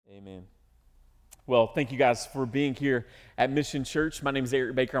Amen. Well, thank you guys for being here at Mission Church. My name is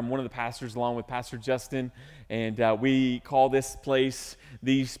Eric Baker. I'm one of the pastors along with Pastor Justin, and we call this place,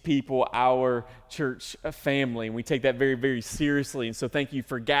 these people, our church family, and we take that very, very seriously. And so thank you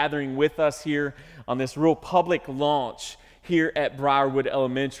for gathering with us here on this real public launch here at Briarwood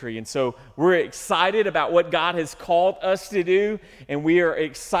Elementary. And so we're excited about what God has called us to do, and we are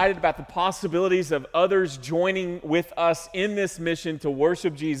excited about the possibilities of others joining with us in this mission to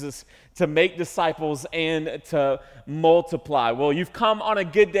worship Jesus, to make disciples, and to multiply. Well, you've come on a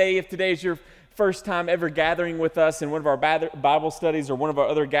good day if today is your first time ever gathering with us in one of our Bible studies or one of our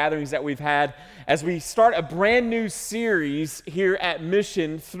other gatherings that we've had, as we start a brand new series here at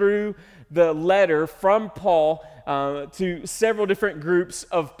Mission through the letter from Paul to several different groups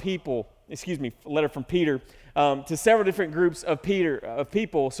of people. Letter from Peter to several different groups of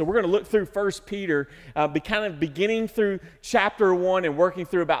people. So we're going to look through 1 Peter, beginning through chapter 1 and working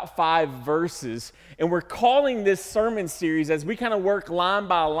through about 5 verses. And we're calling this sermon series, as we kind of work line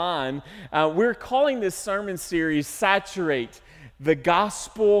by line, we're calling this sermon series Saturate the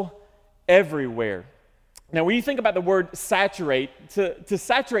Gospel Everywhere. Now, when you think about the word saturate, to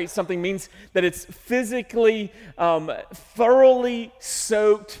saturate something means that it's physically, thoroughly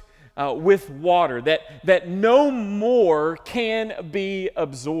soaked with water, that no more can be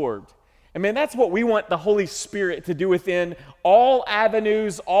absorbed. I mean, that's what we want the Holy Spirit to do within all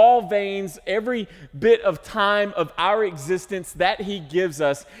avenues, all veins, every bit of time of our existence that He gives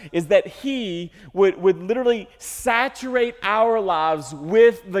us, is that He would literally saturate our lives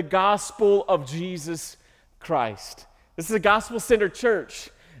with the gospel of Jesus Christ. This is a gospel-centered church.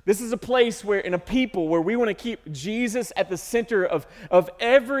 This is a place where, in a people where we want to keep Jesus at the center of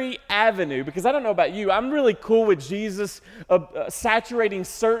every avenue. Because I don't know about you, I'm really cool with Jesus saturating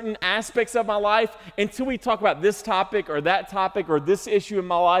certain aspects of my life until we talk about this topic or this issue in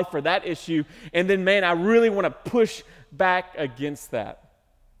my life or that issue. And then, man, I really want to push back against that.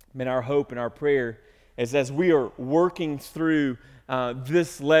 Man, our hope and our prayer is, as we are working through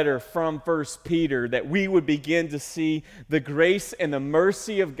this letter from 1 Peter, that we would begin to see the grace and the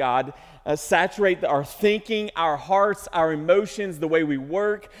mercy of God saturate our thinking, our hearts, our emotions, the way we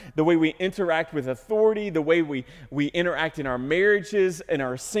work, the way we interact with authority, the way we interact in our marriages and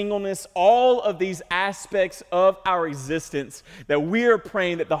our singleness, all of these aspects of our existence, that we are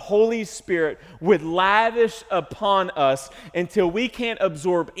praying that the Holy Spirit would lavish upon us until we can't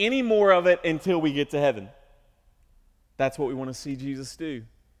absorb any more of it until we get to heaven. That's what we want to see Jesus do.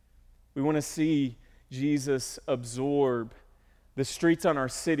 We want to see Jesus absorb the streets on our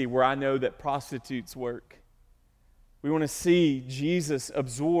city where I know that prostitutes work. We want to see Jesus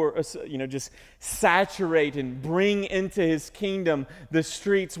absorb, just saturate and bring into His kingdom the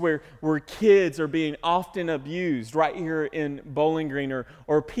streets where kids are being often abused, right here in Bowling Green,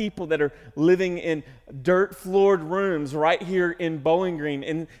 or people that are living in dirt-floored rooms right here in Bowling Green.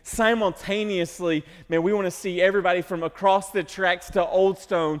 And simultaneously, man, we want to see everybody from across the tracks to Old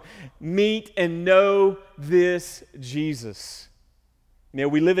Stone meet and know this Jesus. You know,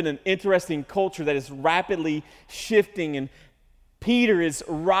 we live in an interesting culture that is rapidly shifting, and Peter is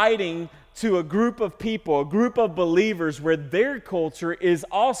writing to a group of people, a group of believers, where their culture is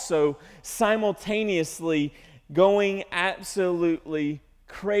also simultaneously going absolutely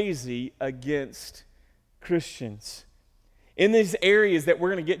crazy against Christians. In these areas that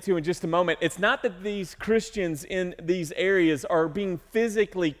we're going to get to in just a moment, it's not that these Christians in these areas are being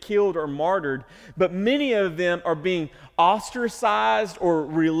physically killed or martyred, but many of them are being ostracized or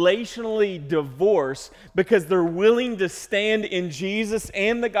relationally divorced because they're willing to stand in Jesus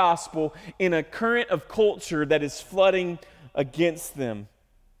and the gospel in a current of culture that is flooding against them.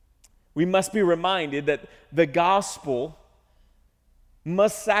 We must be reminded that the gospel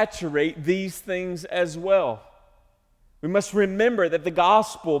must saturate these things as well. We must remember that the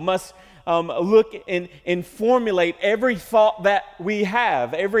gospel must look and formulate every thought that we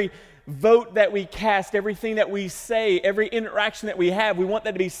have, every vote that we cast, everything that we say, every interaction that we have. We want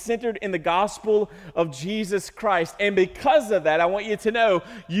that to be centered in the gospel of Jesus Christ. And because of that, I want you to know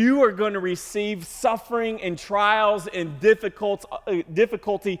you are going to receive suffering and trials and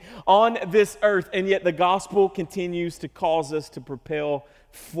difficulty on this earth, and yet the gospel continues to cause us to propel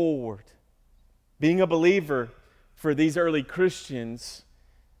forward. Being a believer for these early Christians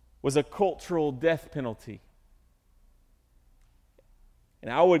was a cultural death penalty.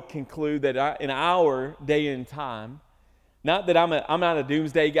 And I would conclude that in our day and time, not that I'm not a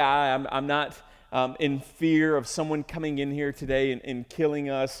doomsday guy, I'm not in fear of someone coming in here today and killing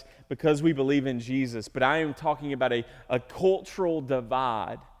us because we believe in Jesus, but I am talking about a cultural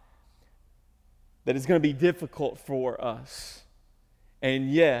divide that is going to be difficult for us.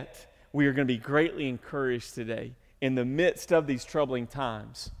 And yet, we are going to be greatly encouraged today in the midst of these troubling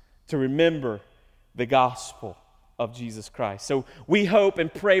times to remember the gospel of Jesus Christ. So we hope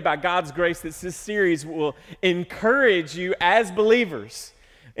and pray by God's grace that this series will encourage you as believers,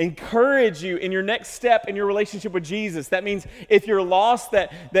 encourage you in your next step in your relationship with Jesus. That means if you're lost,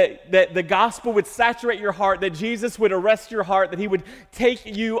 that the gospel would saturate your heart, that Jesus would arrest your heart, that he would take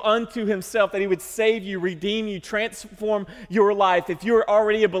you unto himself, that he would save you, redeem you, transform your life. If you're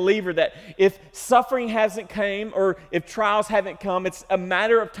already a believer, that if suffering hasn't came or if trials haven't come, it's a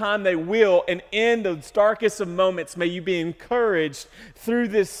matter of time they will. And in those darkest of moments, may you be encouraged through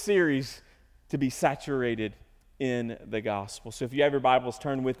this series to be saturated in the gospel. So if you have your Bibles,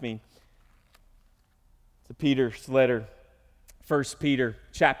 turn with me to Peter's letter, 1 Peter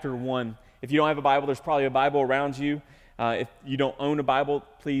chapter 1. If you don't have a Bible, there's probably a Bible around you. If you don't own a Bible,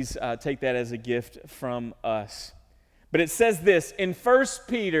 please take that as a gift from us. But it says this in 1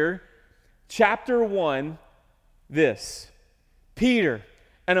 Peter chapter 1, this: Peter,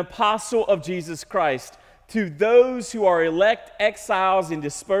 an apostle of Jesus Christ, to those who are elect exiles in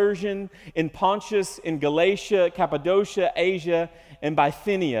dispersion in Pontus, in Galatia, Cappadocia, Asia, and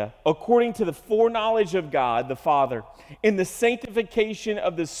Bithynia, according to the foreknowledge of God the Father, in the sanctification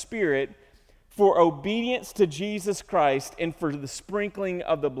of the Spirit, for obedience to Jesus Christ and for the sprinkling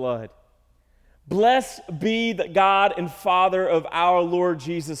of the blood. Blessed be the God and Father of our Lord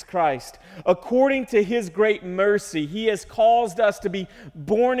Jesus Christ. According to his great mercy, he has caused us to be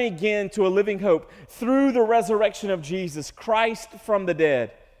born again to a living hope through the resurrection of Jesus Christ from the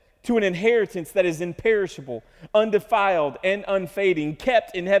dead, to an inheritance that is imperishable, undefiled, and unfading,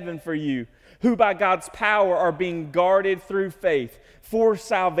 kept in heaven for you, who by God's power are being guarded through faith for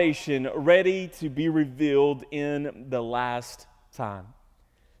salvation, ready to be revealed in the last time.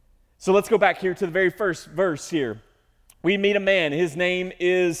 So let's go back here to the very first verse here. We meet a man. His name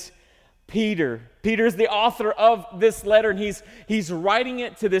is Peter. Peter is the author of this letter, and he's writing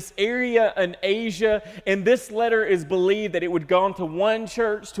it to this area in Asia. And this letter is believed that it would go on to one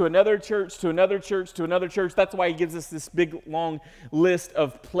church, to another church, to another church, to another church. That's why he gives us this big, long list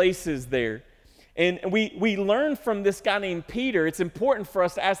of places there. And we learn from this guy named Peter, it's important for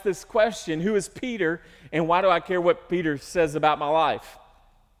us to ask this question: who is Peter, and why do I care what Peter says about my life?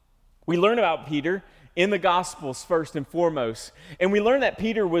 We learn about Peter in the Gospels first and foremost. And we learn that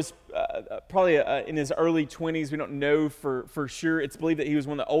Peter was probably in his early 20s. We don't know for sure. It's believed that he was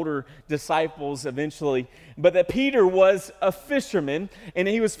one of the older disciples eventually. But that Peter was a fisherman, and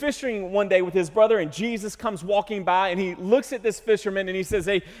he was fishing one day with his brother, and Jesus comes walking by, and he looks at this fisherman, and he says,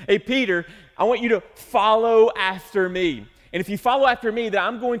 Hey, Peter, I want you to follow after me. And if you follow after me, then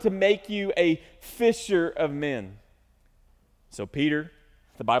I'm going to make you a fisher of men. So Peter,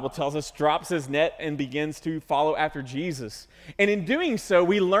 the Bible tells us, drops his net and begins to follow after Jesus. And in doing so,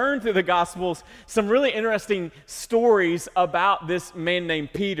 we learn through the Gospels some really interesting stories about this man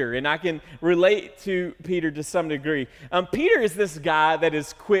named Peter. And I can relate to Peter to some degree. Peter is this guy that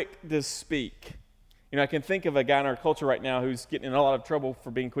is quick to speak. You know, I can think of a guy in our culture right now who's getting in a lot of trouble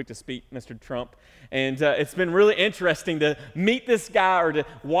for being quick to speak, Mr. Trump. And it's been really interesting to meet this guy or to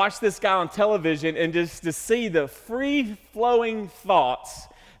watch this guy on television and just to see the free-flowing thoughts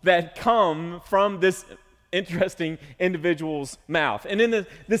that come from this interesting individual's mouth. And in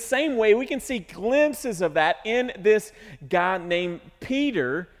the same way, we can see glimpses of that in this guy named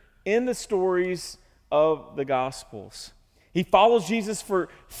Peter in the stories of the Gospels. He follows Jesus for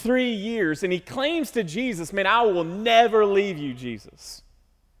 3 years, and he claims to Jesus, man, I will never leave you, Jesus.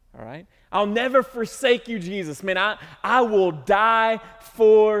 All right? I'll never forsake you, Jesus. Man, I will die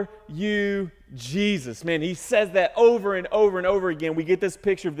for you, Jesus. Man, he says that over and over and over again. We get this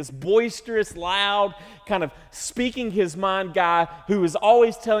picture of this boisterous, loud, kind of speaking his mind guy who is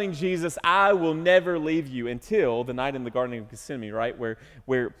always telling Jesus, I will never leave you, until the night in the Garden of Gethsemane, right?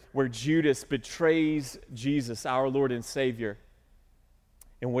 Where Judas betrays Jesus, our Lord and Savior.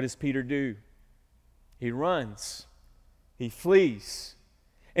 And what does Peter do? He runs. He flees.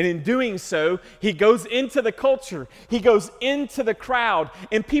 And in doing so, he goes into the culture. He goes into the crowd.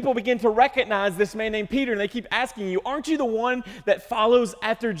 And people begin to recognize this man named Peter. And they keep asking you, aren't you the one that follows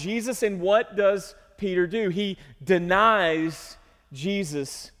after Jesus? And what does Peter do? He denies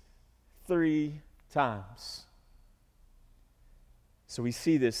Jesus 3 times. So we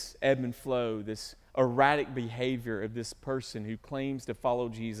see this ebb and flow, this erratic behavior of this person who claims to follow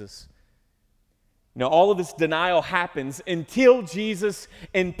Jesus. Now, all of this denial happens until Jesus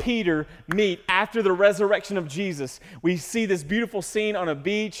and Peter meet after the resurrection of Jesus. We see this beautiful scene on a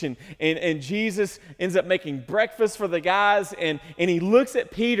beach, and Jesus ends up making breakfast for the guys, and he looks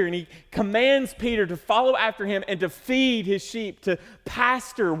at Peter, and he commands Peter to follow after him and to feed his sheep, to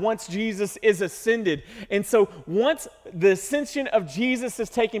pastor once Jesus is ascended. And so once the ascension of Jesus is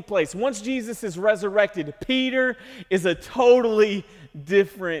taking place, once Jesus is resurrected, Peter is a totally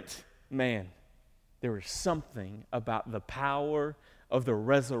different man. There is something about the power of the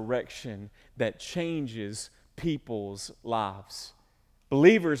resurrection that changes people's lives.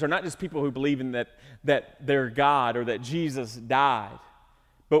 Believers are not just people who believe in that they're God or that Jesus died.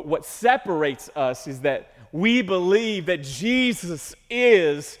 But what separates us is that we believe that Jesus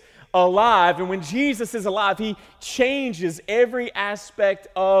is alive. And when Jesus is alive, he changes every aspect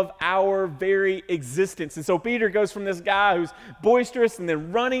of our very existence. And so Peter goes from this guy who's boisterous and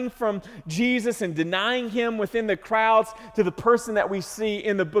then running from Jesus and denying him within the crowds to the person that we see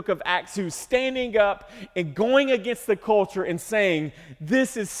in the book of Acts who's standing up and going against the culture and saying,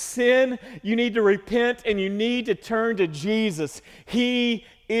 this is sin, you need to repent and you need to turn to Jesus. He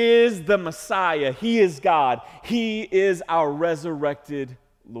is the Messiah. He is God. He is our resurrected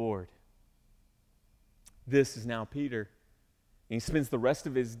Lord. This is now Peter. And he spends the rest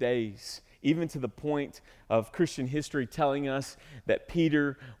of his days, even to the point of Christian history telling us that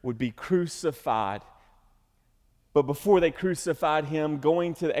Peter would be crucified. But before they crucified him,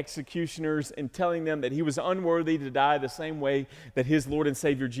 going to the executioners and telling them that he was unworthy to die the same way that his Lord and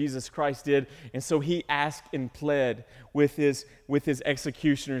Savior Jesus Christ did. And so he asked and pled with his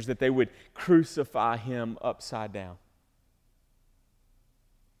executioners that they would crucify him upside down.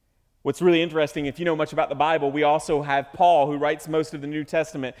 What's really interesting, if you know much about the Bible, we also have Paul, who writes most of the New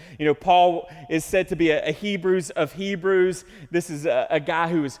Testament. You know, Paul is said to be a Hebrews of Hebrews. This is a guy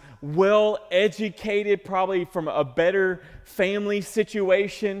who is well educated, probably from a better family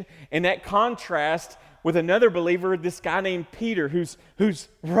situation. And that contrast with another believer, this guy named Peter, who's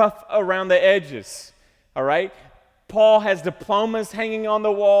rough around the edges. All right? Paul has diplomas hanging on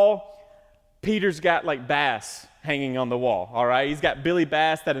the wall. Peter's got like bass hanging on the wall, all right? He's got Billy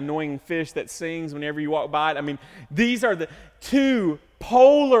Bass, that annoying fish that sings whenever you walk by it. I mean, these are the two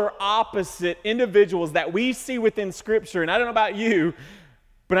polar opposite individuals that we see within Scripture. And I don't know about you,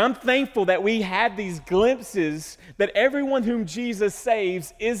 but I'm thankful that we had these glimpses that everyone whom Jesus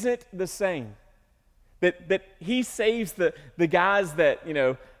saves isn't the same. That he saves the guys that,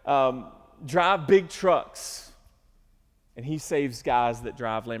 drive big trucks, and he saves guys that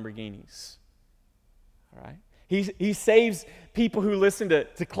drive Lamborghinis, all right? He saves people who listen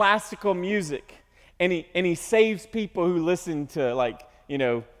to classical music, and he saves people who listen to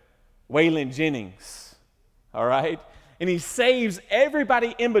Waylon Jennings, all right? And he saves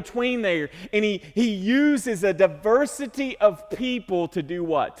everybody in between there, and he uses a diversity of people to do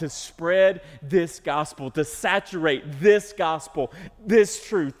what? To spread this gospel, to saturate this gospel, this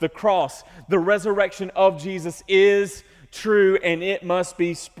truth, the cross, the resurrection of Jesus is true, and it must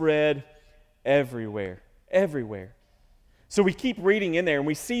be spread everywhere. Everywhere. So we keep reading in there and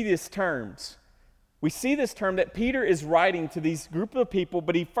we see these terms. We see this term that Peter is writing to these group of people,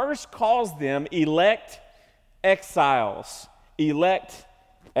 but he first calls them elect exiles. Elect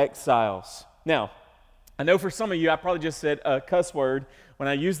exiles. Now, I know for some of you, I probably just said a cuss word when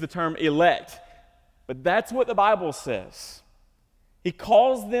I use the term elect, but that's what the Bible says. He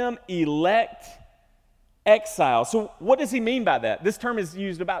calls them elect exile. So what does he mean by that? This term is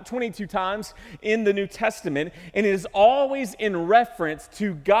used about 22 times in the New Testament, and it is always in reference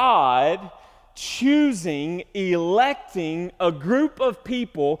to God choosing, electing a group of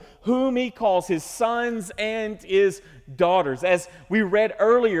people whom he calls his sons and his daughters. As we read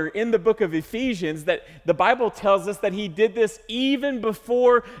earlier in the book of Ephesians, that the Bible tells us that he did this even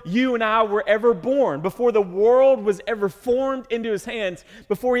before you and I were ever born, before the world was ever formed into his hands,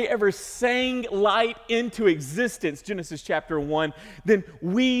 before he ever sang light into existence, Genesis chapter 1. Then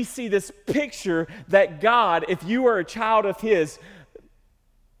we see this picture that God, if you are a child of his,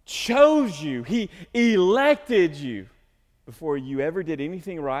 chose you. He elected you before you ever did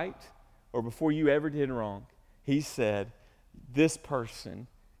anything right or before you ever did wrong. He said, this person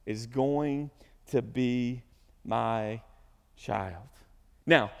is going to be my child.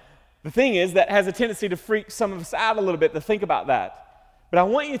 Now, the thing is, that has a tendency to freak some of us out a little bit to think about that. But I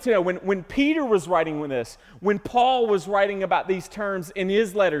want you to know, when Peter was writing with this, when Paul was writing about these terms in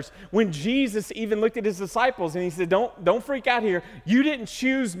his letters, when Jesus even looked at his disciples and he said, don't freak out here. You didn't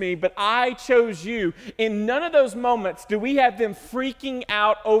choose me, but I chose you. In none of those moments do we have them freaking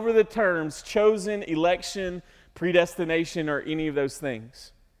out over the terms chosen, election, predestination, or any of those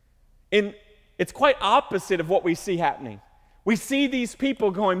things. In It's quite opposite of what we see happening. We see these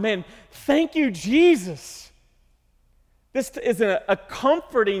people going, man, thank you, Jesus. This is a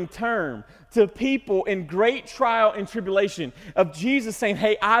comforting term to people in great trial and tribulation of Jesus saying,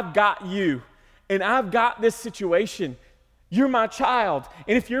 hey, I've got you, and I've got this situation. You're my child,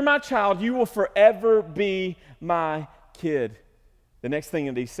 and if you're my child, you will forever be my kid. The next thing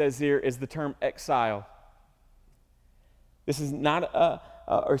that he says here is the term exile. This is not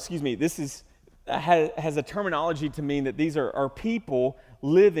has a terminology to mean that these are people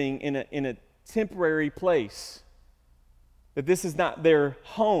living in a temporary place. That this is not their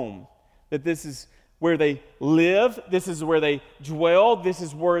home. That this is where they live. This is where they dwell. This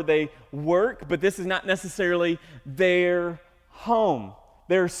is where they work. But this is not necessarily their home.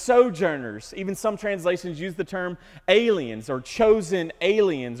 They're sojourners. Even some translations use the term aliens or chosen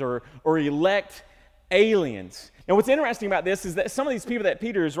aliens or elect aliens. And what's interesting about this is that some of these people that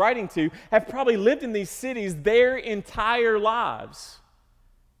Peter is writing to have probably lived in these cities their entire lives.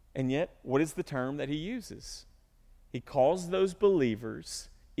 And yet, what is the term that he uses? He calls those believers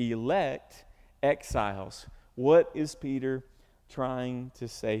elect exiles. What is Peter trying to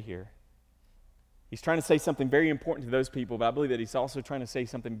say here? He's trying to say something very important to those people, but I believe that he's also trying to say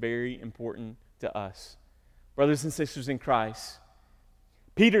something very important to us. Brothers and sisters in Christ,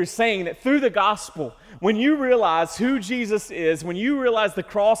 Peter is saying that through the gospel, when you realize who Jesus is, when you realize the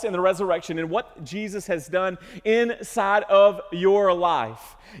cross and the resurrection and what Jesus has done inside of your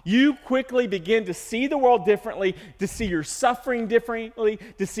life, you quickly begin to see the world differently, to see your suffering differently,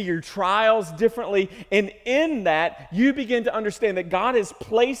 to see your trials differently. And in that, you begin to understand that God has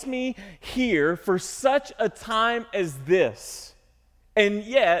placed me here for such a time as this. And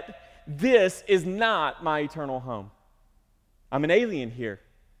yet, this is not my eternal home. I'm an alien here.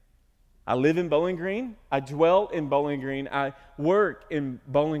 I live in Bowling Green. I dwell in Bowling Green. I work in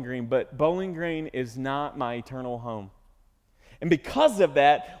Bowling Green, but Bowling Green is not my eternal home. And because of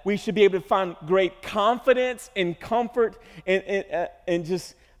that, we should be able to find great confidence and comfort and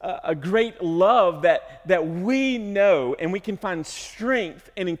just a great love that we know, and we can find strength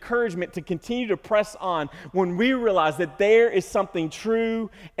and encouragement to continue to press on when we realize that there is something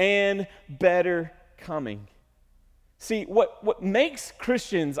true and better coming. See, what makes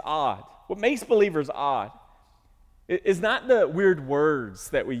Christians odd, what makes believers odd, is not the weird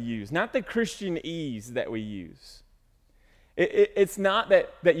words that we use, not the Christianese that we use. It's not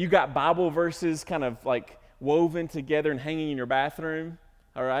that you got Bible verses kind of like woven together and hanging in your bathroom,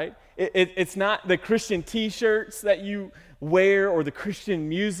 all right? It's not the Christian t-shirts that you wear or the Christian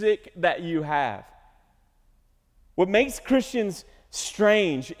music that you have. What makes Christians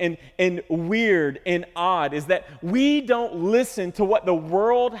strange and weird and odd is that we don't listen to what the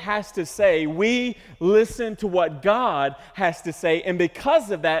world has to say. We listen to what God has to say. And because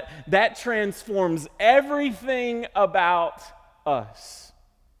of that, that transforms everything about us.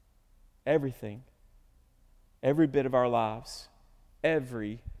 Everything. Every bit of our lives.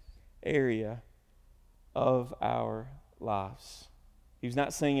 Every area of our lives. He was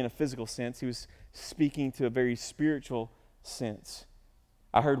not saying in a physical sense. He was speaking to a very spiritual sense.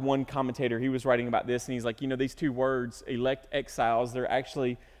 I heard one commentator, he was writing about this, and he's like, these two words, elect exiles, they're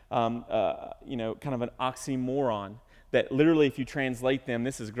actually, kind of an oxymoron. That literally, if you translate them,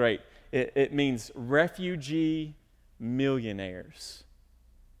 this is great. It means refugee millionaires.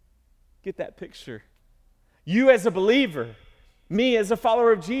 Get that picture. You as a believer, me as a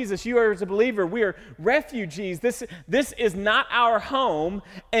follower of Jesus, you as a believer, we are refugees. This is not our home,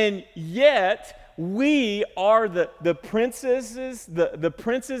 and yet we are the princesses, the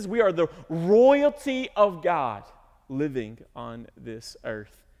princes, we are the royalty of God living on this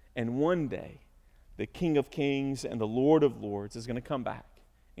earth. And one day, the King of Kings and the Lord of Lords is going to come back,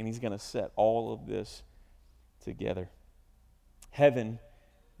 and he's going to set all of this together. Heaven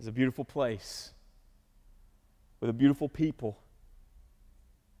is a beautiful place with a beautiful people,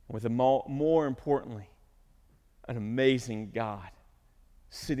 with more importantly, an amazing God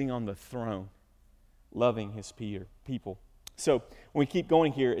sitting on the throne, loving his people. So when we keep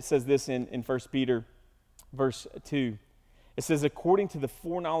going here, it says this in 1 Peter verse 2. It says, according to the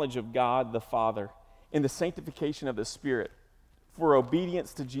foreknowledge of God the Father, in the sanctification of the Spirit, for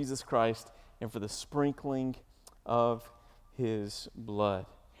obedience to Jesus Christ, and for the sprinkling of his blood.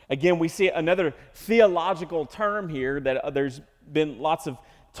 Again, we see another theological term here that there's been lots of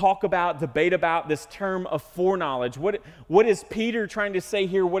talk about, debate about, this term of foreknowledge. What is Peter trying to say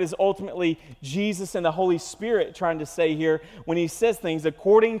here? What is ultimately Jesus and the Holy Spirit trying to say here when he says things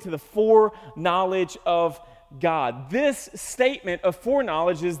according to the foreknowledge of God? This statement of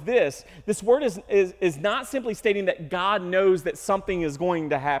foreknowledge is this. This word is not simply stating that God knows that something is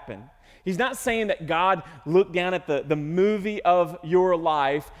going to happen. He's not saying that God looked down at the movie of your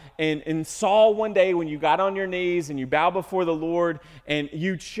life and saw one day when you got on your knees and you bowed before the Lord and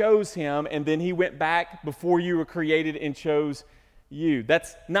you chose him, and then he went back before you were created and chose you.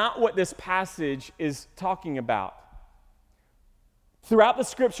 That's not what this passage is talking about. Throughout the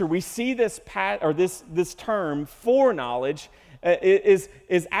scripture, we see this term foreknowledge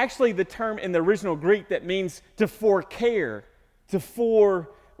is actually the term in the original Greek that means to forecare, to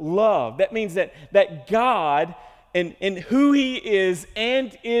love. That means that God and who he is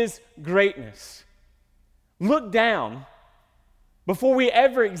and his greatness looked down before we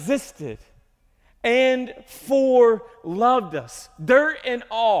ever existed and loved us. Dirt and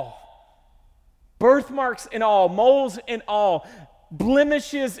all, birthmarks and all, moles and all,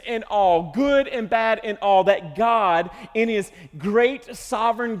 blemishes and all, good and bad and all, that God in his great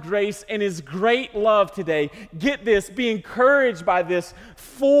sovereign grace and his great love today, get this, be encouraged by this,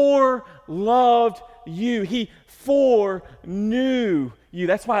 loved you. He foreknew you.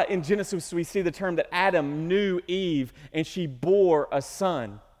 That's why in Genesis we see the term that Adam knew Eve and she bore a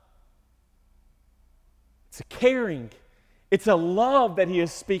son. It's a caring, it's a love that he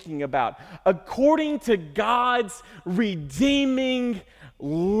is speaking about. According to God's redeeming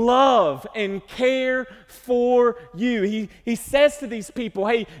love and care for you. He says to these people,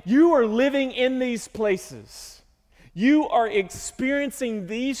 hey, you are living in these places. You are experiencing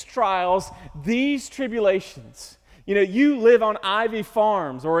these trials, these tribulations. You know, you live on Ivy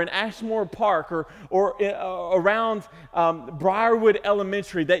Farms or in Ashmore Park or around Briarwood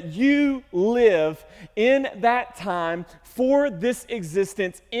Elementary, that you live in that time for this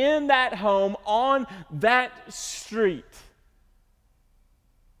existence, in that home, on that street.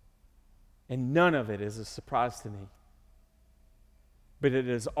 And none of it is a surprise to me. But it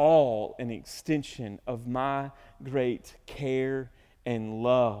is all an extension of my great care and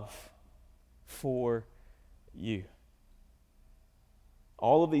love for you.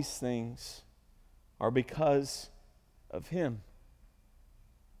 All of these things are because of him.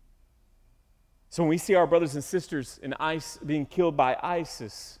 So when we see our brothers and sisters in ICE being killed by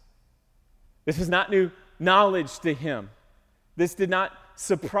ISIS, this is not new knowledge to him. This did not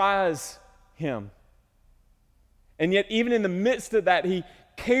surprise him. And yet, even in the midst of that, he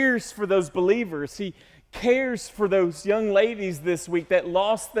cares for those believers. He cares for those young ladies this week that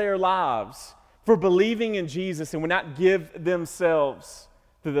lost their lives for believing in Jesus and would not give themselves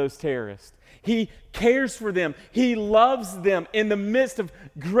to those terrorists. He cares for them. He loves them in the midst of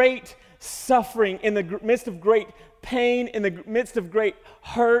great suffering, in the midst of great pain, in the midst of great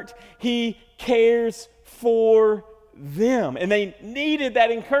hurt. He cares for them. And they needed that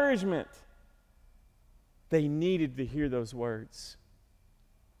encouragement. They needed to hear those words.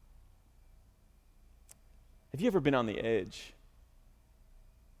 Have you ever been on the edge?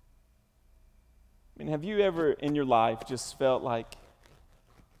 I mean, have you ever in your life just felt like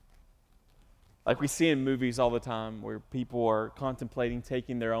we see in movies all the time where people are contemplating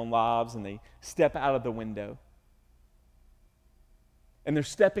taking their own lives and they step out of the window and they're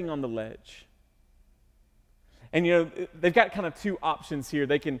stepping on the ledge? And you know, they've got kind of two options here.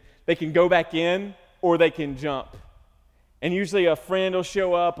 They can go back in or they can jump. And usually a friend will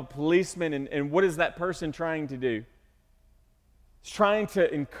show up, a policeman, and what is that person trying to do? It's trying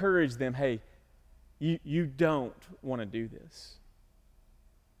to encourage them, hey, you don't want to do this.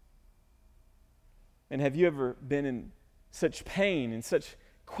 And have you ever been in such pain and such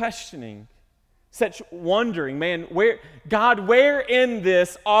questioning, such wondering, man, where in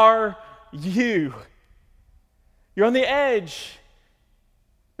this are you? You're on the edge.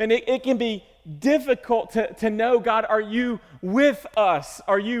 And it can be difficult to know, God, are you with us?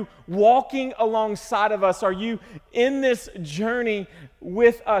 Are you walking alongside of us? Are you in this journey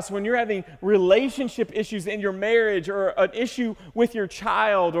with us? When you're having relationship issues in your marriage or an issue with your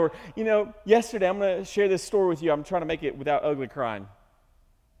child, or, you know, yesterday, I'm going to share this story with you. I'm trying to make it without ugly crying.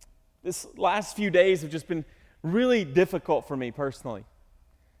 This last few days have just been really difficult for me personally.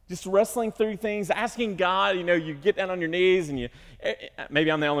 Just wrestling through things, asking God, you know, you get down on your knees and maybe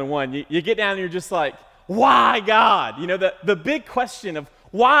I'm the only one, you get down and you're just like, why God? You know, the big question of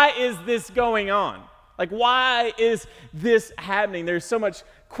why is this going on? Like, why is this happening? There's so much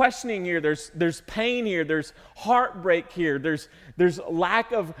questioning here. There's pain here. There's heartbreak here. There's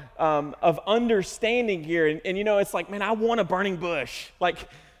lack of understanding here. And you know, it's like, man, I want a burning bush. Like,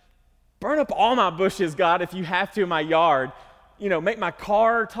 burn up all my bushes, God, if you have to in my yard. You know, make my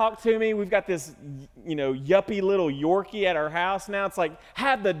car talk to me. We've got this, you know, yuppie little Yorkie at our house now. It's like,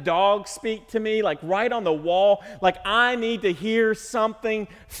 have the dog speak to me, like right on the wall. Like, I need to hear something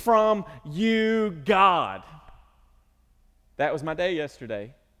from you, God. That was my day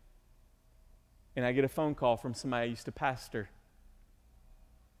yesterday. and I get a phone call from somebody I used to pastor.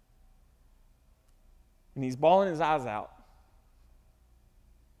 And he's bawling his eyes out.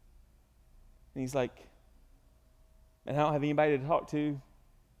 And he's like, "Man, I don't have anybody to talk to."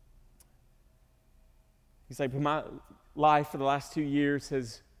 He's like, "But my life for the last 2 years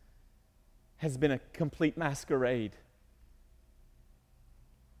has been a complete masquerade."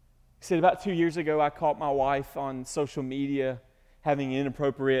 He said, "About 2 years ago, I caught my wife on social media having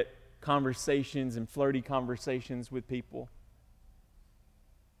inappropriate conversations and flirty conversations with people.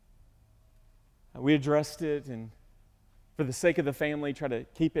 We addressed it, and for the sake of the family, try to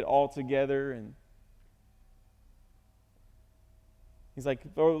keep it all together." And he's like,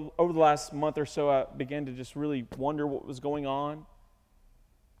 over the last month or so, I began to just really wonder what was going on.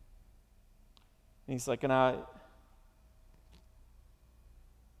 And he's like, and I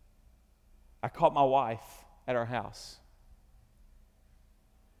caught my wife at our house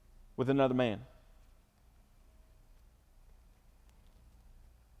with another man.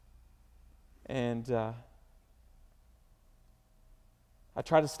 And I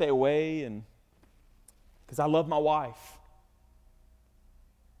try to stay away, and because I love my wife.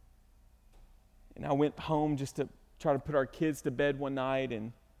 And I went home just to try to put our kids to bed one night,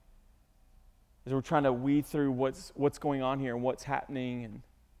 and as we're trying to weed through what's going on here and what's happening, and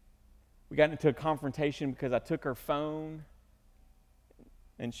we got into a confrontation because I took her phone,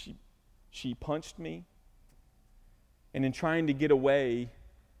 and she punched me. And in trying to get away,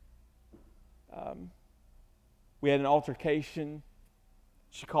 we had an altercation.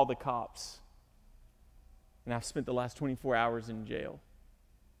 She called the cops, and I've spent the last 24 hours in jail.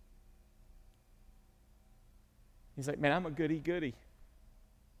 He's like, "Man, I'm a goody-goody.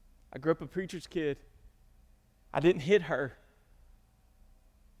 I grew up a preacher's kid. I didn't hit her.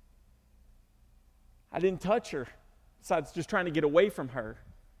 I didn't touch her, besides just trying to get away from her.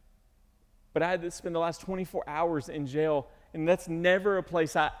 But I had to spend the last 24 hours in jail, and that's never a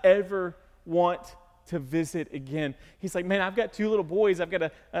place I ever want to visit again." He's like, "Man, I've got 2 little boys. I've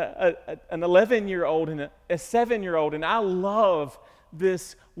got an 11-year-old and a 7-year-old, and I love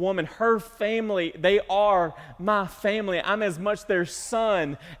this woman. Her family, they are my family. I'm as much their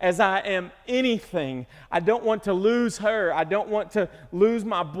son as I am anything. I don't want to lose her. I don't want to lose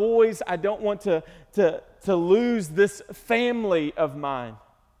my boys. I don't want to lose this family of mine."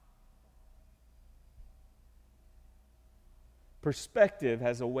 Perspective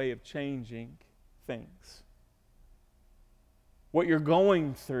has a way of changing things. What you're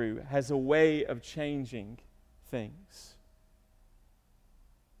going through has a way of changing things.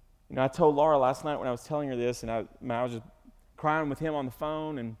 You know, I told Laura last night when I was telling her this, and I was just crying with him on the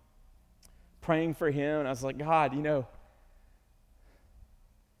phone and praying for him, and I was like, "God,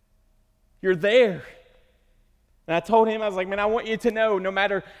 you're there." And I told him, I was like, "Man, I want you to know, no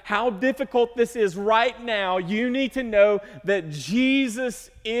matter how difficult this is right now, you need to know that Jesus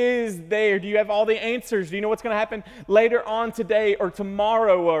is there. Do you have all the answers? Do you know what's going to happen later on today or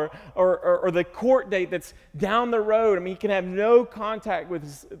tomorrow or the court date that's down the road?" I mean, he can have no contact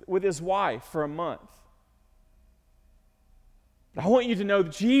with his wife for a month. I want you to know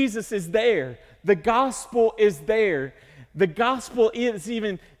that Jesus is there. The gospel is there. The gospel is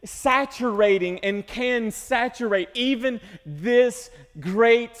even saturating and can saturate even this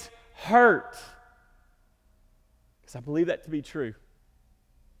great hurt. Because I believe that to be true,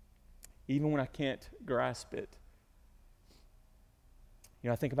 even when I can't grasp it. You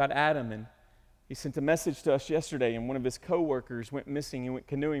know, I think about Adam, and he sent a message to us yesterday, and one of his co-workers went missing. He went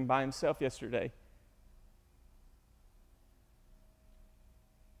canoeing by himself yesterday.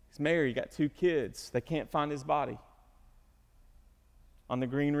 He's married, got 2 kids. They can't find his body on the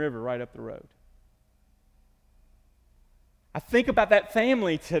Green River right up the road. I think about that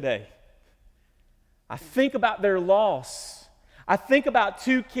family today. I think about their loss. I think about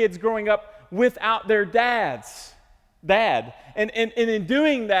 2 kids growing up without their dad. And in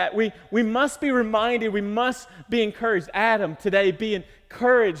doing that, we must be reminded, we must be encouraged. Adam, today, be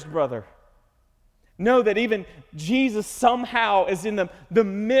encouraged, brother. Know that even Jesus somehow is in the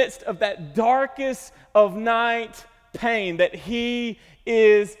midst of that darkest of night pain, that he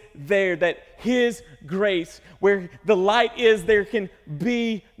is there, that his grace, where the light is, there can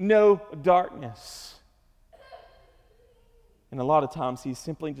be no darkness. And a lot of times he's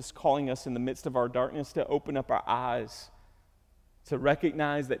simply just calling us in the midst of our darkness to open up our eyes, to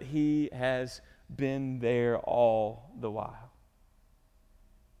recognize that he has been there all the while.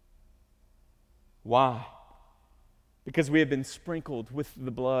 Why? Because we have been sprinkled with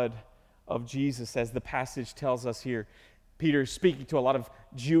the blood of Jesus, as the passage tells us here. Peter is speaking to a lot of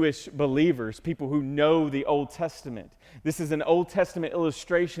Jewish believers, people who know the Old Testament. This is an Old Testament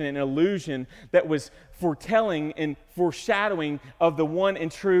illustration and allusion that was foretelling and foreshadowing of the one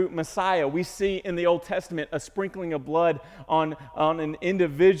and true Messiah. We see in the Old Testament a sprinkling of blood on an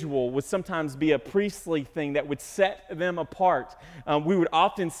individual would sometimes be a priestly thing that would set them apart. We would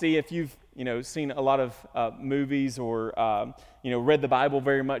often see, if you've seen a lot of movies or read the Bible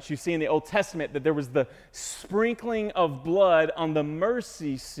very much, you see in the Old Testament that there was the sprinkling of blood on the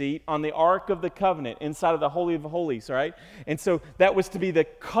mercy seat on the Ark of the Covenant inside of the Holy of Holies, right? And so that was to be the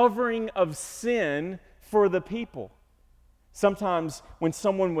covering of sin for the people. Sometimes when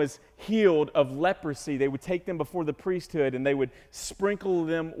someone was healed of leprosy, they would take them before the priesthood and they would sprinkle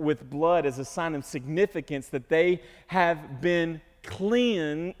them with blood as a sign of significance that they have been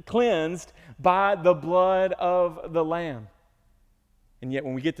cleansed by the blood of the Lamb. And yet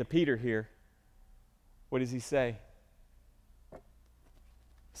when we get to Peter here, what does he say? He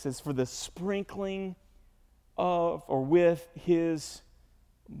says, for the sprinkling of or with his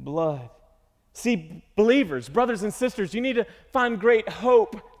blood. See, believers, brothers and sisters, you need to find great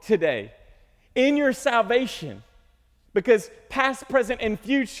hope today in your salvation. Because past, present, and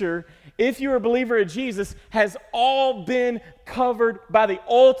future, if you're a believer of Jesus, has all been covered by the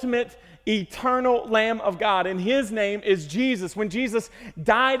ultimate eternal Lamb of God. And his name is Jesus. When Jesus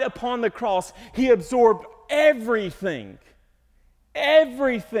died upon the cross, he absorbed everything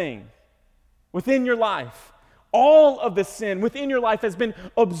within your life. All of the sin within your life has been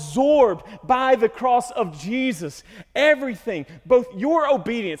absorbed by the cross of Jesus. Everything, both your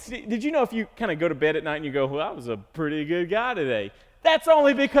obedience. Did you know if you kind of go to bed at night and you go, well, I was a pretty good guy today? That's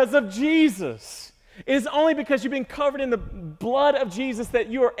only because of Jesus. It is only because you've been covered in the blood of Jesus that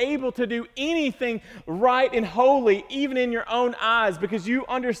you are able to do anything right and holy, even in your own eyes, because you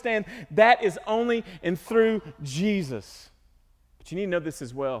understand that is only and through Jesus. But you need to know this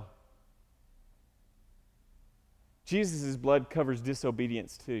as well. Jesus' blood covers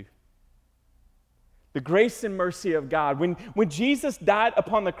disobedience too. The grace and mercy of God. When Jesus died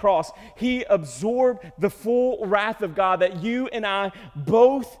upon the cross, he absorbed the full wrath of God that you and I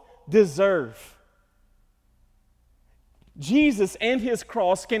both deserve. Jesus and his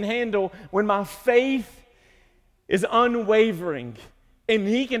cross can handle when my faith is unwavering, and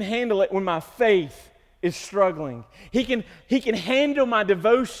he can handle it when my faith is struggling. He can handle my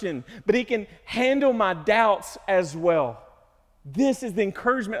devotion, but he can handle my doubts as well. This is the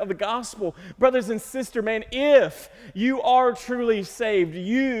encouragement of the gospel. Brothers and sisters, man, if you are truly saved,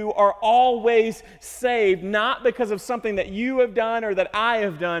 you are always saved, not because of something that you have done or that I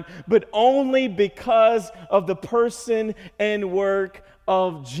have done, but only because of the person and work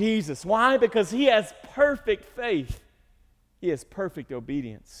of Jesus. Why? Because he has perfect faith. He has perfect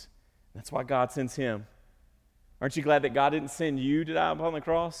obedience. That's why God sends him. Aren't you glad that God didn't send you to die upon the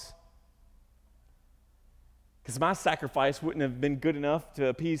cross? Because my sacrifice wouldn't have been good enough to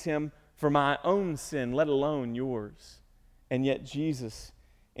appease him for my own sin, let alone yours. And yet Jesus,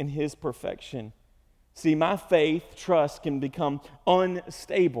 in his perfection. See, my faith, trust can become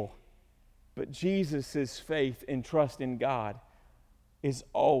unstable. But Jesus' faith and trust in God is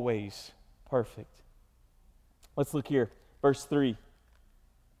always perfect. Let's look here. Verse 3.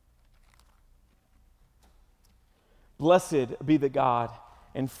 Blessed be the God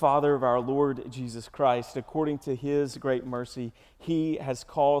and Father of our Lord Jesus Christ. According to his great mercy, he has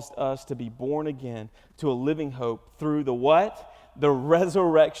caused us to be born again to a living hope through the what? The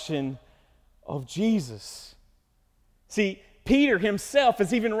resurrection of Jesus. See, Peter himself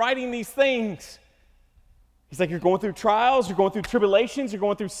is even writing these things. He's like, you're going through trials, you're going through tribulations, you're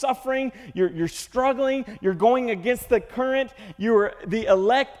going through suffering, you're struggling, you're going against the current, you're the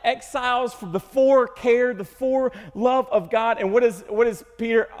elect exiles from the forekare, the love of God. And what does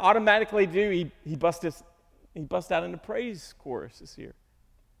Peter automatically do? He busts out into praise choruses here.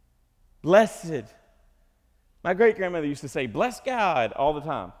 Blessed. My great-grandmother used to say, bless God all the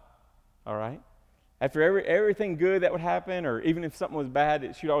time. All right? After everything good that would happen, or even if something was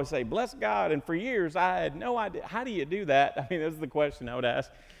bad, she'd always say, bless God. And for years, I had no idea. How do you do that? I mean, that was the question I would ask.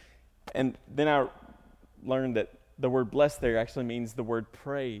 And then I learned that the word bless there actually means the word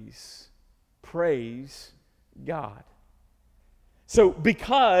praise. Praise God. So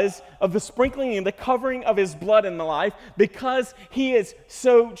because of the sprinkling and the covering of his blood in the life, because he has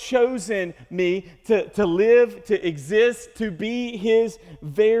so chosen me to live, to exist, to be his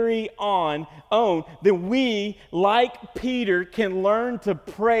very own, then we, like Peter, can learn to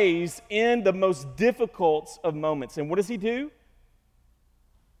praise in the most difficult of moments. And what does he do?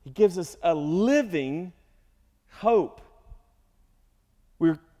 He gives us a living hope.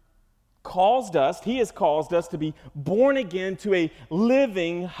 We're He has caused us to be born again to a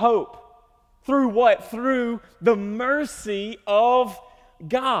living hope. Through what? Through the mercy of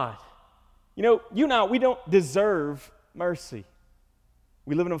God. You know, you and I, we don't deserve mercy.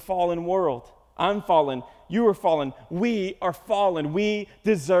 We live in a fallen world. I'm fallen. You are fallen. We are fallen. We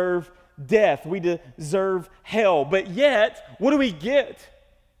deserve death. We deserve hell. But yet, what do we get?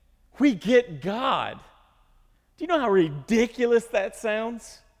 We get God. Do you know how ridiculous that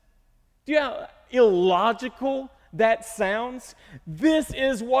sounds? Do you know how illogical that sounds? This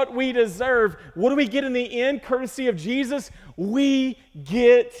is what we deserve. What do we get in the end, courtesy of Jesus? We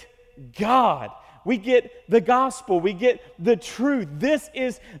get God. We get the gospel. We get the truth. This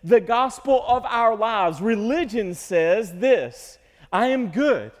is the gospel of our lives. Religion says this: I am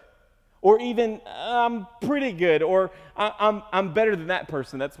good, or even I'm pretty good, or I'm better than that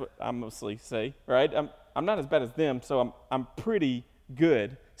person. That's what I mostly say, right? I'm not as bad as them, so I'm pretty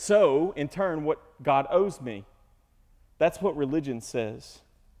good. So, in turn, what God owes me. That's what religion says.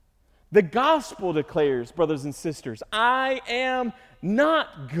 The gospel declares, brothers and sisters, I am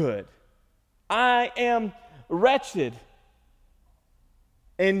not good. I am wretched.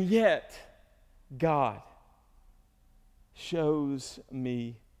 And yet, God shows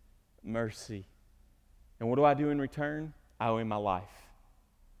me mercy. And what do I do in return? I owe him my life.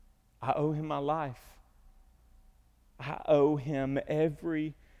 I owe him my life. I owe him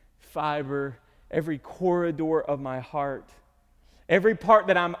every fiber, every corridor of my heart, every part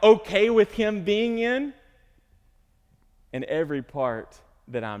that I'm okay with him being in, and every part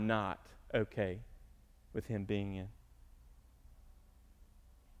that I'm not okay with him being in.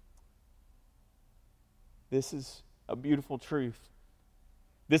 This is a beautiful truth.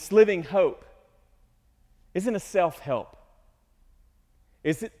 This living hope isn't a self-help.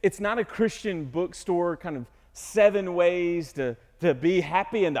 It's not a Christian bookstore kind of 7 ways to be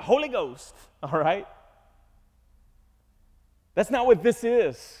happy in the Holy Ghost, all right? That's not what this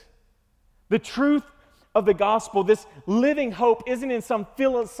is. The truth of the gospel, this living hope, isn't in some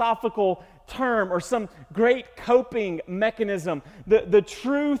philosophical term or some great coping mechanism. The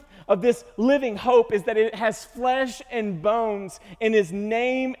truth of this living hope is that it has flesh and bones, and his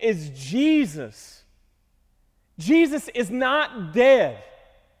name is Jesus. Jesus is not dead.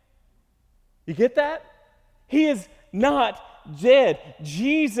 You get that? He is not dead.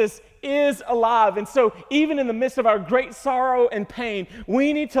 Jesus is alive. And so even in the midst of our great sorrow and pain,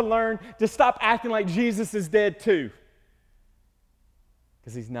 we need to learn to stop acting like Jesus is dead too.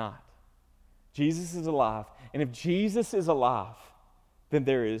 Because he's not. Jesus is alive. And if Jesus is alive, then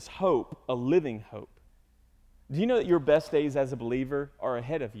there is hope, a living hope. Do you know that your best days as a believer are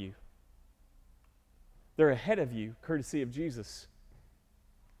ahead of you? They're ahead of you, courtesy of Jesus.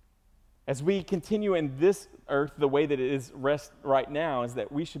 As we continue in this earth, the way that it is right now is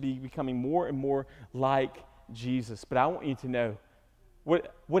that we should be becoming more and more like Jesus. But I want you to know,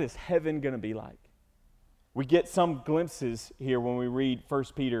 what is heaven going to be like? We get some glimpses here when we read 1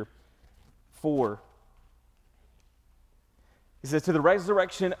 Peter 4. It says, to the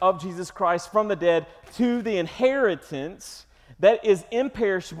resurrection of Jesus Christ from the dead, to the inheritance that is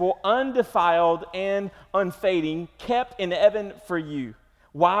imperishable, undefiled, and unfading, kept in heaven for you.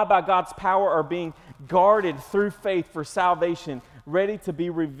 Why, by God's power, are being guarded through faith for salvation, ready to be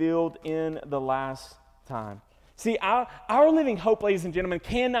revealed in the last time. See, our living hope, ladies and gentlemen,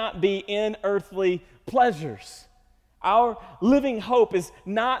 cannot be in earthly pleasures. Our living hope is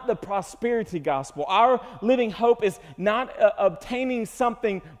not the prosperity gospel. Our living hope is not obtaining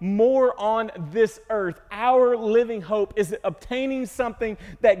something more on this earth. Our living hope is obtaining something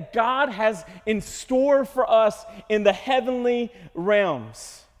that God has in store for us in the heavenly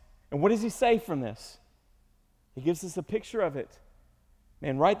realms. And what does he say from this? He gives us a picture of it.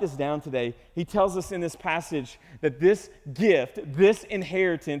 Man, write this down today. He tells us in this passage that this gift, this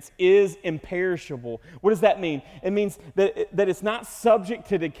inheritance is imperishable. What does that mean? It means that it's not subject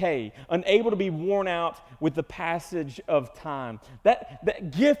to decay, unable to be worn out with the passage of time.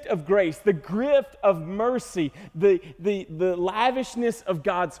 That gift of grace, the gift of mercy, the lavishness of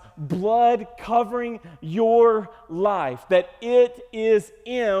God's blood covering your life, that it is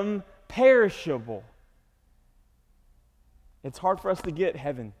imperishable. It's hard for us to get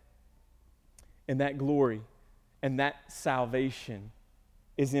heaven, and that glory and that salvation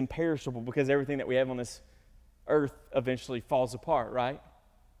is imperishable because everything that we have on this earth eventually falls apart, right?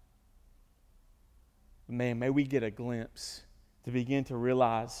 Man, may we get a glimpse to begin to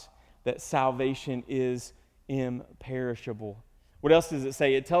realize that salvation is imperishable. What else does it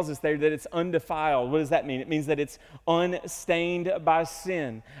say? It tells us there that it's undefiled. What does that mean? It means that it's unstained by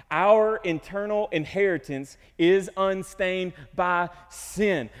sin. Our eternal inheritance is unstained by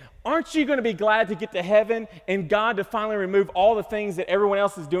sin. Aren't you going to be glad to get to heaven and God to finally remove all the things that everyone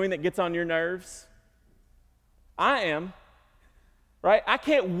else is doing that gets on your nerves? I am, right? I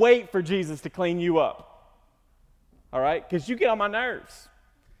can't wait for Jesus to clean you up, all right? Because you get on my nerves,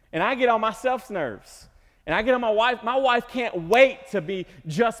 and I get on myself's nerves. And I get on my wife. My wife can't wait to be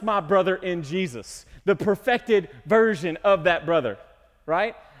just my brother in Jesus, the perfected version of that brother,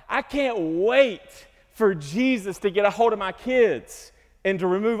 right? I can't wait for Jesus to get a hold of my kids and to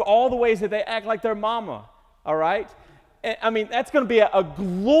remove all the ways that they act like their mama, all right? And, I mean, that's going to be a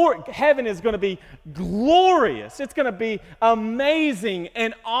glory. Heaven is going to be glorious. It's going to be amazing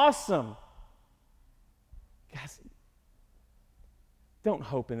and awesome. Guys, don't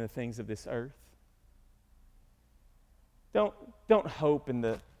hope in the things of this earth. Don't hope in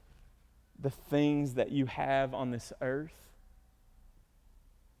the things that you have on this earth,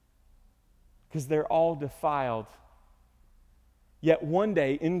 because they're all defiled. Yet one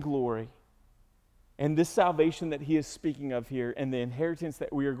day in glory, and this salvation that he is speaking of here and the inheritance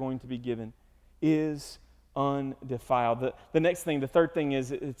that we are going to be given is undefiled. The next thing, the third thing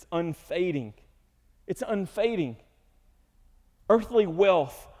is it's unfading. It's unfading. Earthly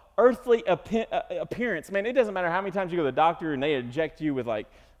wealth, earthly appearance, man, it doesn't matter how many times you go to the doctor and they inject you with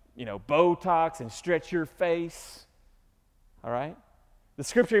Botox and stretch your face, all right? The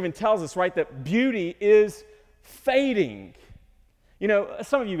scripture even tells us, right, that beauty is fading. You know,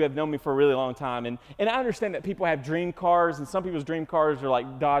 some of you have known me for a really long time, and I understand that people have dream cars, and some people's dream cars are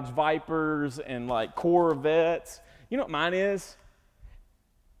like Dodge Vipers and like Corvettes. You know what mine is?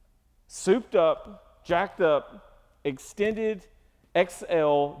 Souped up, jacked up, extended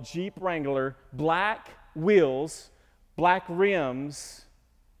XL Jeep Wrangler, black wheels, black rims.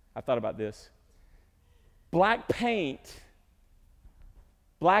 I thought about this. Black paint,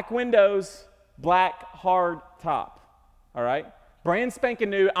 black windows, black hard top. All right? Brand spanking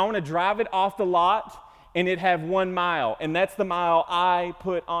new. I want to drive it off the lot and it have 1 mile, and that's the mile I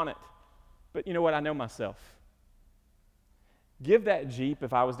put on it. But you know what? I know myself. Give that Jeep,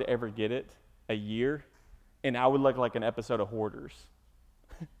 if I was to ever get it, a year, and I would look like an episode of Hoarders.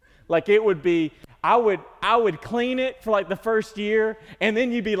 Like it would be, I would clean it for like the first year, and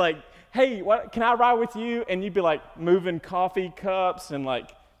then you'd be like, hey, can I ride with you? And you'd be like moving coffee cups and like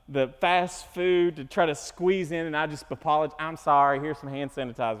the fast food to try to squeeze in, and I just apologize. I'm sorry, here's some hand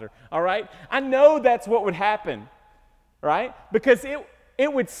sanitizer. All right? I know that's what would happen, right? Because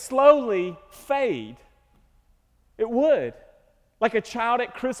it would slowly fade. It would. Like a child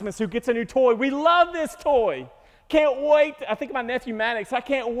at Christmas who gets a new toy. We love this toy. Can't wait. I think of my nephew Maddox. I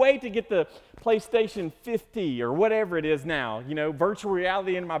can't wait to get the PlayStation 50 or whatever it is now, virtual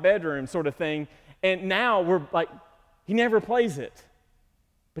reality in my bedroom sort of thing. And now we're like, he never plays it.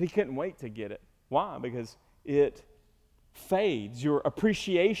 But he couldn't wait to get it. Why? Because it fades. Your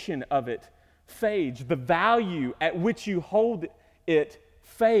appreciation of it fades. The value at which you hold it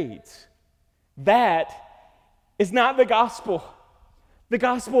fades. That is not the gospel. The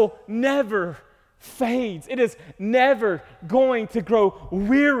gospel never fades. It is never going to grow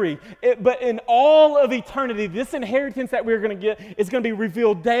weary. But in all of eternity, this inheritance that we're going to get is going to be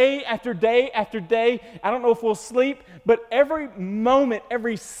revealed day after day after day. I don't know if we'll sleep, but every moment,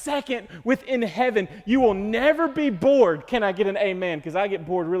 every second within heaven, you will never be bored. Can I get an amen? Because I get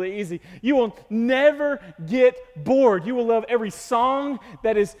bored really easy. You will never get bored. You will love every song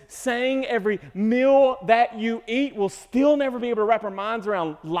that is sang, every meal that you eat. We'll still never be able to wrap our minds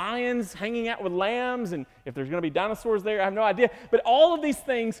around lions hanging out with lambs, and if there's going to be dinosaurs there, I have no idea. But all of these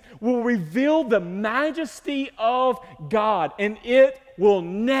things will reveal the majesty of God, and it will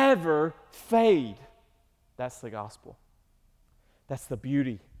never fade. That's the gospel. That's the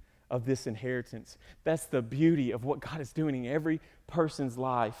beauty of this inheritance. That's the beauty of what God is doing in every person's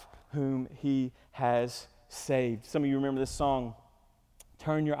life whom He has saved. Some of you remember this song,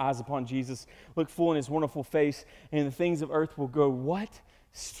 "Turn your eyes upon Jesus, look full in His wonderful face, and the things of earth will grow" what?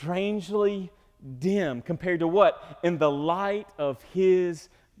 Strangely dim compared to what? In the light of His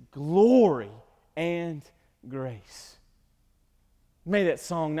glory and grace. May that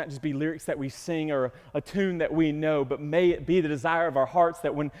song not just be lyrics that we sing or a tune that we know, but may it be the desire of our hearts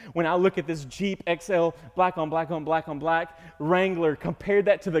that when I look at this Jeep XL black on black on black on black Wrangler, compare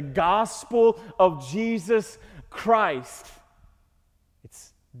that to the gospel of Jesus Christ.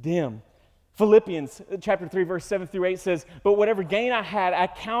 It's dim. Philippians chapter 3, verse 7 through 8 says, "But whatever gain I had, I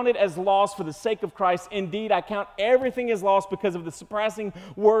counted as loss for the sake of Christ. Indeed, I count everything as loss because of the surpassing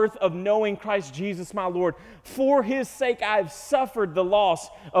worth of knowing Christ Jesus my Lord. For his sake I have suffered the loss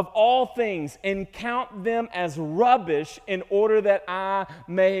of all things and count them as rubbish in order that I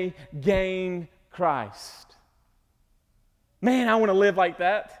may gain Christ." Man, I want to live like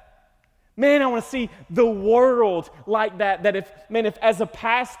that. Man, I want to see the world like that. That if as a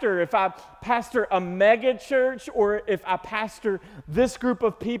pastor, if I pastor a mega church, or if I pastor this group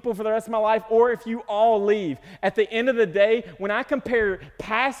of people for the rest of my life, or if you all leave, at the end of the day, when I compare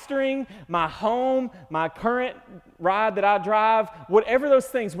pastoring, my home, my current ride that I drive, whatever those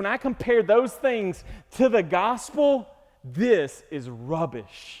things, when I compare those things to the gospel, this is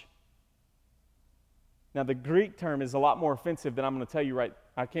rubbish. Now, the Greek term is a lot more offensive than I'm going to tell you right.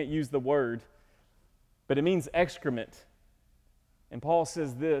 I can't use the word, but it means excrement. And Paul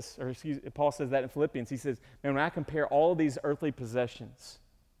says this, Paul says that in Philippians. He says, man, when I compare all of these earthly possessions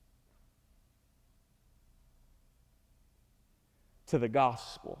to the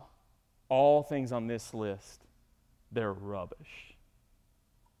gospel, all things on this list, they're rubbish.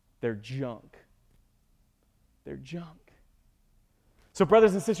 They're junk. They're junk. So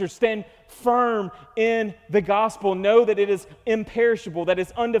brothers and sisters, stand firm in the gospel. Know that it is imperishable, that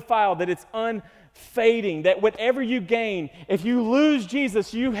it's undefiled, that it's unfading, that whatever you gain, if you lose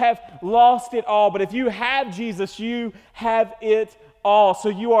Jesus, you have lost it all. But if you have Jesus, you have it all. So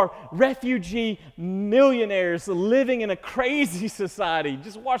you are refugee millionaires living in a crazy society.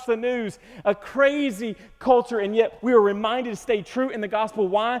 Just watch the news, a crazy culture, and yet we are reminded to stay true in the gospel.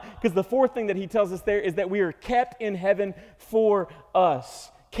 Why? Because the fourth thing that he tells us there is that we are kept in heaven for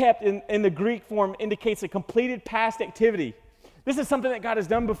us. Kept in the Greek form indicates a completed past activity. This is something that God has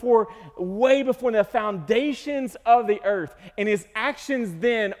done before, way before the foundations of the earth. And his actions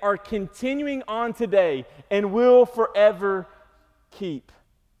then are continuing on today and will forever keep.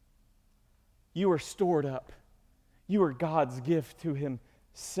 You are stored up. You are God's gift to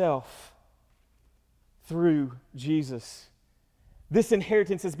himself through Jesus. This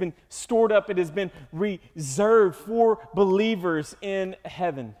inheritance has been stored up. It has been reserved for believers in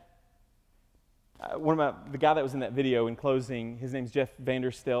heaven. The guy that was in that video in closing, his name's Jeff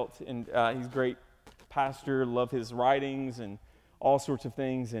Vanderstelt, and he's a great pastor. Love his writings and all sorts of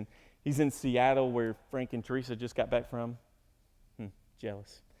things. And he's in Seattle, where Frank and Teresa just got back from.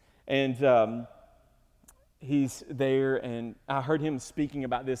 Jealous. And he's there, and I heard him speaking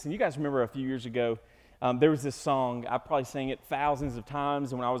about this. And you guys remember a few years ago, there was this song. I probably sang it thousands of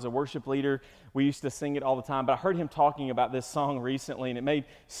times. And when I was a worship leader, we used to sing it all the time. But I heard him talking about this song recently, and it made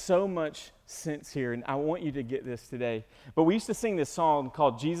so much sense here. And I want you to get this today. But we used to sing this song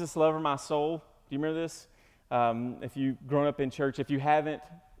called "Jesus Lover My Soul." Do you remember this? If you've grown up in church. If you haven't,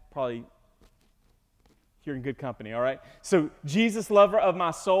 probably you're in good company, all right? So, Jesus, lover of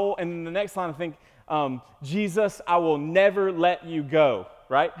my soul. And then the next line, I think, Jesus, I will never let you go,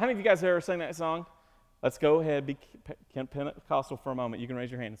 right? How many of you guys have ever sang that song? Let's go ahead, be Pentecostal for a moment. You can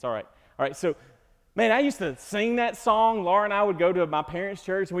raise your hand. It's all right. All right, so, man, I used to sing that song. Laura and I would go to my parents'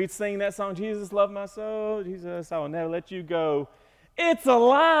 church, and we'd sing that song, Jesus, love my soul. Jesus, I will never let you go. It's a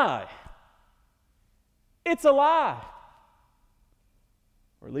lie. It's a lie.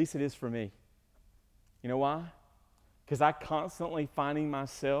 Or at least it is for me. You know why? Because I constantly finding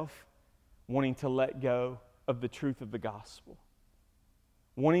myself wanting to let go of the truth of the gospel.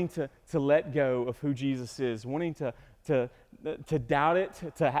 Wanting to let go of who Jesus is. Wanting to doubt it,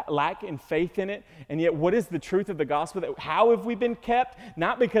 to lack in faith in it. And yet, what is the truth of the gospel? How have we been kept?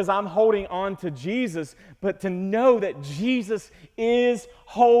 Not because I'm holding on to Jesus, but to know that Jesus is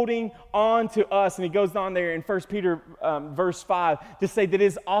holding on to us. And he goes on there in 1 Peter verse 5 to say that it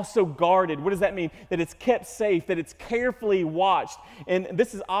is also guarded. What does that mean? That it's kept safe, that it's carefully watched. And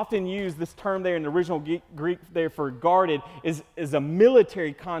this is often used, this term there in the original Greek there for guarded is a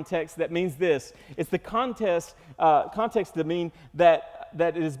military context that means this. It's the context to mean that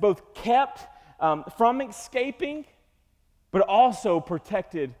it is both kept from escaping, but also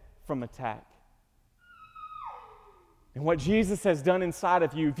protected from attack. And what Jesus has done inside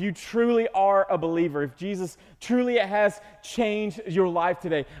of you, if you truly are a believer, if Jesus truly has changed your life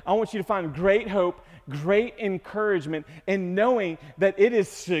today, I want you to find great hope, great encouragement in knowing that it is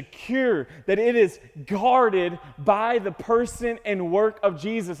secure, that it is guarded by the person and work of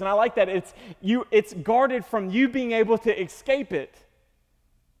Jesus. And I like that. It's guarded from you being able to escape it.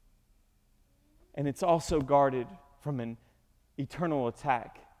 And it's also guarded from an eternal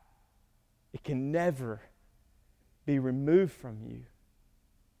attack. It can never be removed from you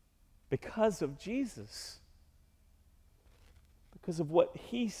because of Jesus, because of what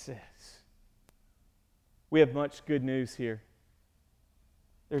he says. We have much good news here.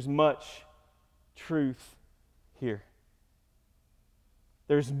 There's much truth here.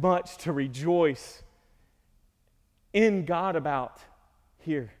 There's much to rejoice in God about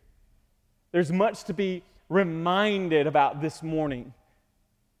here. There's much to be reminded about this morning.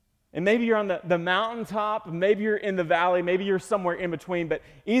 And maybe you're on the mountaintop, maybe you're in the valley, maybe you're somewhere in between, but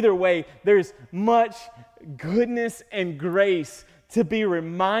either way, there's much goodness and grace to be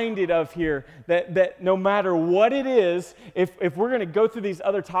reminded of here, that no matter what it is, if we're going to go through these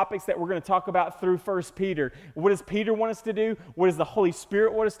other topics that we're going to talk about through 1 Peter, what does Peter want us to do? What does the Holy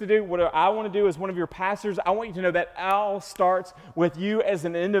Spirit want us to do? What do I want to do as one of your pastors? I want you to know that all starts with you as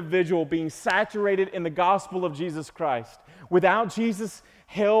an individual being saturated in the gospel of Jesus Christ. Without Jesus,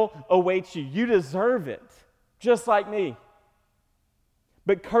 hell awaits you. You deserve it, just like me.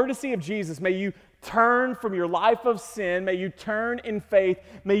 But courtesy of Jesus, may you turn from your life of sin. May you turn in faith.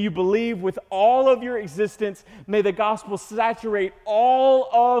 May you believe with all of your existence. May the gospel saturate all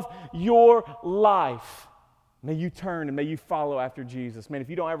of your life. May you turn and may you follow after Jesus. Man, if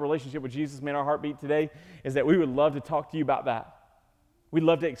you don't have a relationship with Jesus, man, our heartbeat today is that we would love to talk to you about that. We'd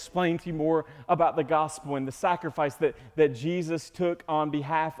love to explain to you more about the gospel and the sacrifice that Jesus took on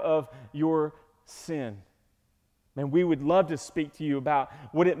behalf of your sin. Man, we would love to speak to you about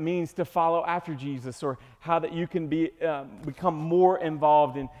what it means to follow after Jesus, or how that you can become more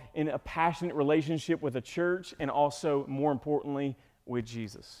involved in a passionate relationship with a church, and also, more importantly, with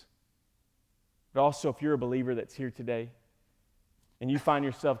Jesus. But also, if you're a believer that's here today and you find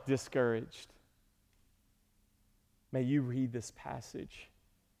yourself discouraged, may you read this passage.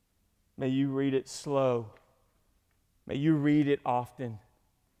 May you read it slow. May you read it often.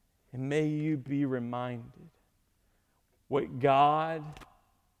 And may you be reminded what God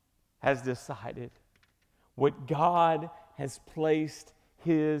has decided, what God has placed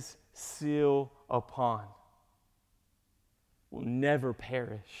His seal upon, will never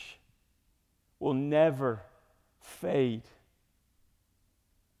perish, will never fade,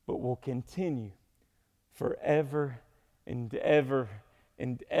 but will continue forever and ever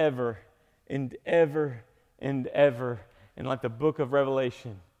and ever and ever and ever. And like the book of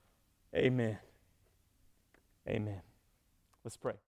Revelation, amen. Amen. Let's pray.